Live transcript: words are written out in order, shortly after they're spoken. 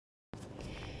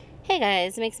Hey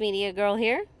guys, Mixed Media Girl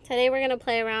here. Today we're going to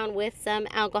play around with some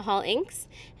alcohol inks.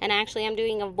 And actually I'm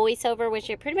doing a voiceover, which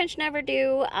I pretty much never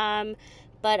do.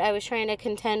 But I was trying to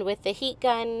contend with the heat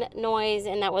gun noise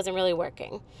and that wasn't really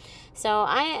working. So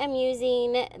I am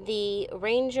using the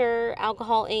Ranger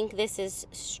alcohol ink. This is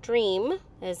Stream,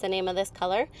 is the name of this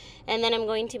color. And then I'm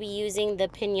going to be using the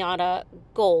Pinata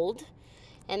Gold.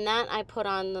 And that I put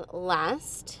on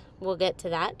last. We'll get to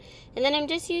that. And then I'm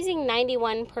just using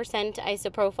 91%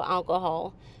 isopropyl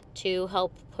alcohol to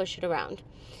help push it around.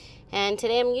 And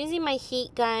today I'm using my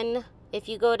heat gun. If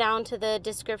you go down to the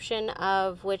description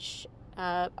of which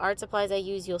art supplies I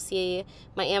use, you'll see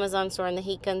my Amazon store and the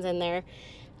heat gun's in there.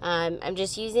 I'm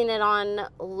just using it on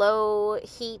low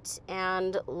heat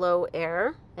and low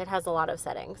air. It has a lot of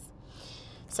settings.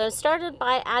 So I started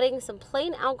by adding some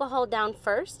plain alcohol down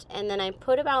first, and then I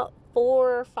put about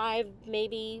 4 or 5,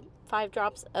 maybe 5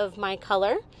 drops of my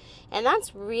color, and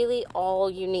that's really all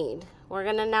you need. We're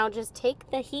gonna now just take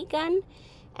the heat gun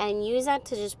and use that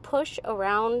to just push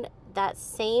around that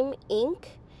same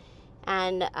ink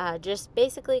and just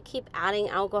basically keep adding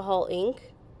alcohol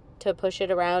ink to push it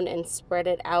around and spread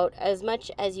it out as much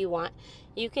as you want.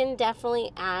 You can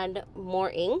definitely add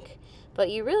more ink, but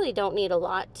you really don't need a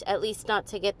lot, at least not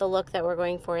to get the look that we're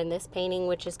going for in this painting,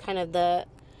 which is kind of the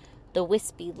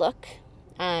wispy look.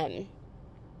 And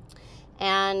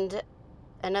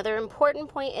another important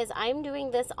point is I'm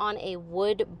doing this on a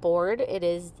wood board. It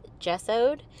is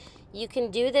Gessoed. You can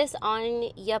do this on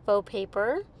Yupo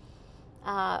paper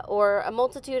or a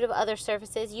multitude of other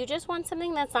surfaces. You just want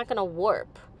something that's not going to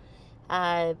warp.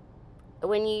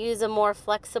 When you use a more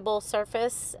flexible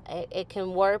surface, it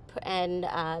can warp and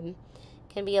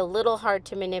can be a little hard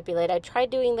to manipulate. I tried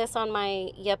doing this on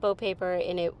my Yupo paper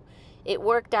and it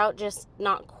worked out, just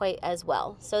not quite as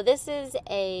well. So this is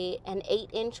an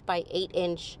 8-inch by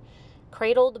 8-inch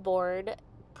cradled board,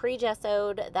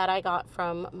 pre-gessoed, that I got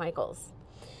from Michael's.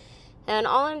 And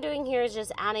all I'm doing here is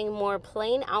just adding more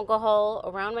plain alcohol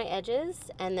around my edges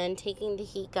and then taking the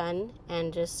heat gun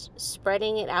and just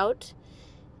spreading it out.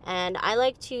 And I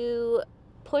like to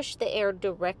push the air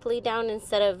directly down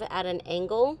instead of at an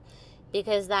angle,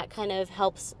 because that kind of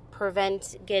helps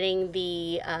prevent getting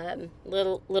the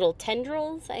little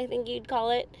tendrils, I think you'd call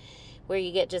it, where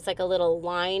you get just like a little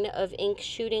line of ink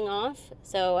shooting off.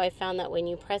 So I found that when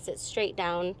you press it straight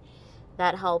down,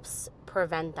 that helps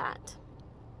prevent that.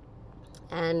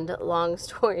 And long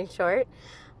story short,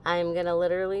 I'm gonna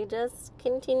literally just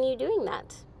continue doing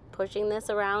that, pushing this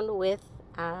around with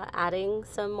adding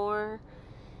some more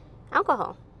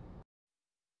alcohol.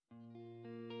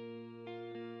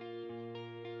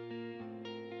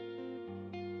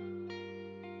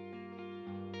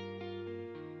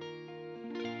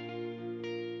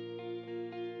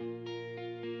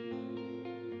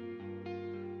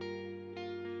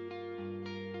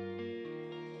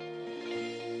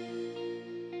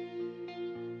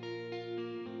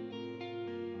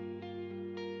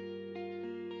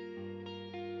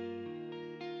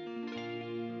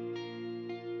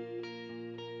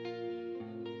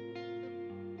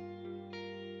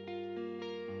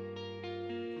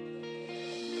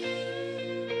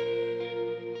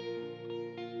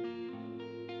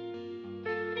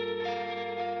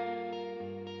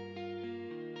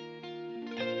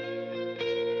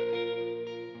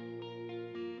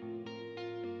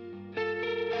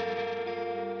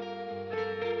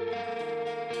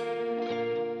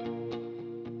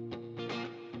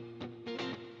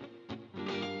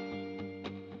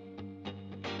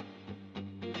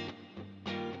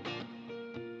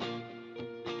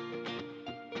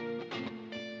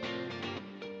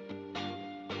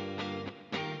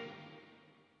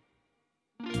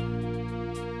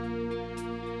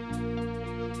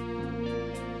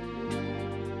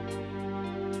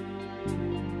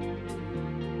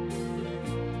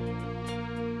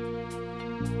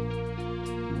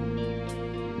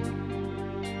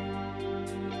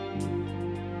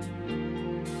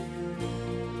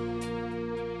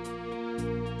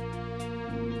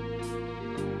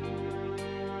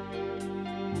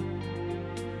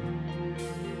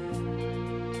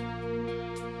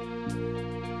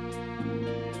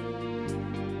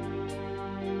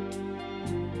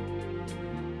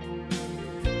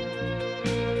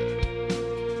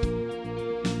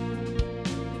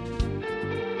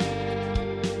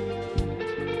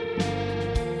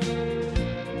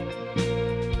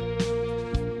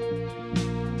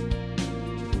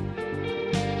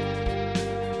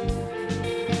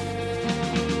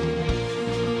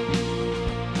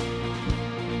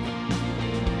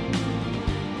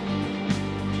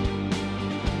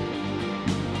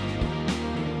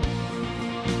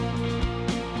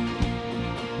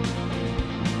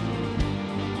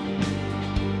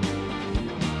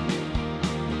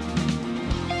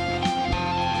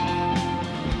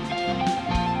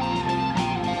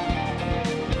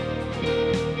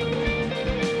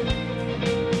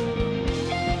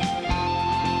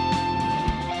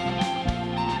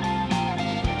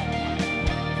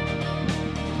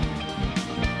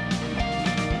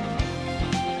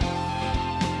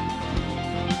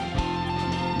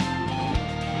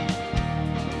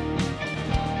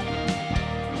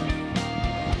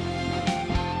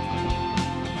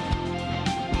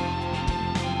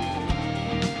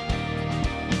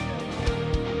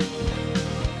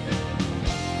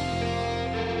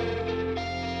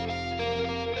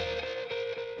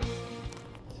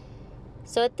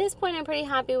 So at this point, I'm pretty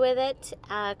happy with it.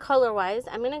 Color-wise,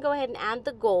 I'm going to go ahead and add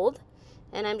the gold.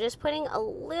 And I'm just putting a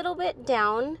little bit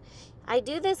down. I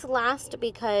do this last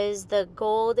because the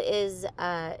gold is,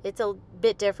 it's a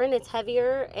bit different. It's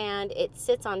heavier and it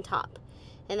sits on top.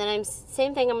 And then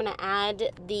same thing, I'm going to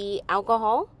add the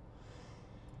alcohol.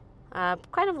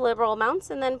 Kind of liberal amounts,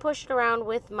 and then push it around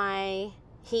with my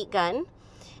heat gun.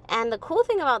 And the cool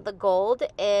thing about the gold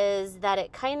is that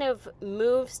it kind of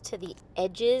moves to the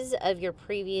edges of your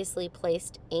previously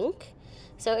placed ink.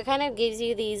 So it kind of gives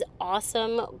you these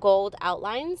awesome gold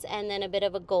outlines and then a bit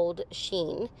of a gold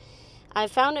sheen. I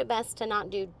found it best to not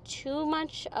do too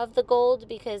much of the gold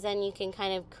because then you can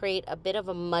kind of create a bit of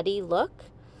a muddy look.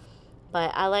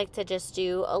 But I like to just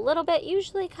do a little bit,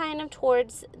 usually kind of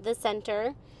towards the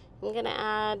center. I'm going to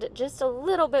add just a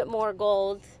little bit more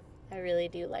gold. I really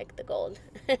do like the gold.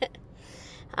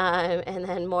 And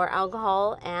then more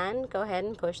alcohol, and go ahead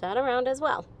and push that around as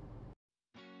well.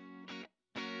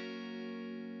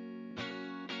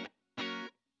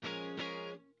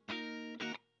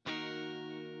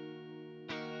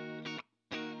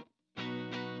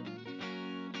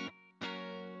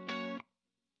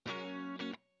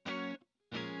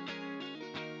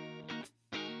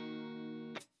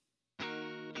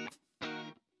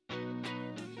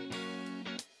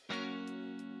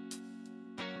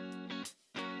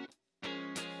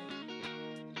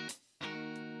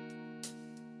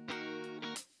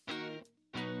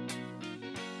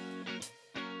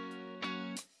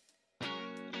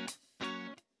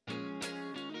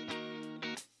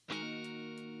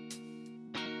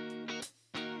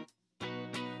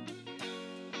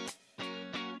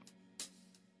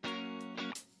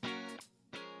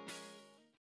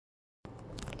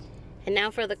 And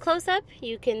now for the close-up,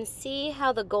 you can see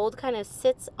how the gold kind of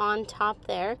sits on top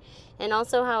there, and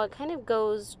also how it kind of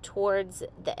goes towards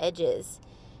the edges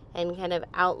and kind of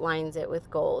outlines it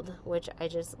with gold, which I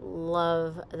just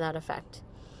love that effect.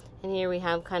 And here we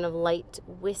have kind of light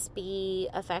wispy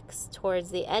effects towards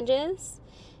the edges,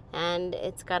 and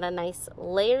it's got a nice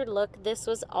layered look. This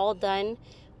was all done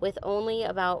with only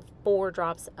about 4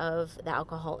 drops of the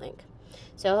alcohol ink.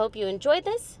 So I hope you enjoyed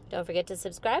this. Don't forget to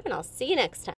subscribe, and I'll see you next time.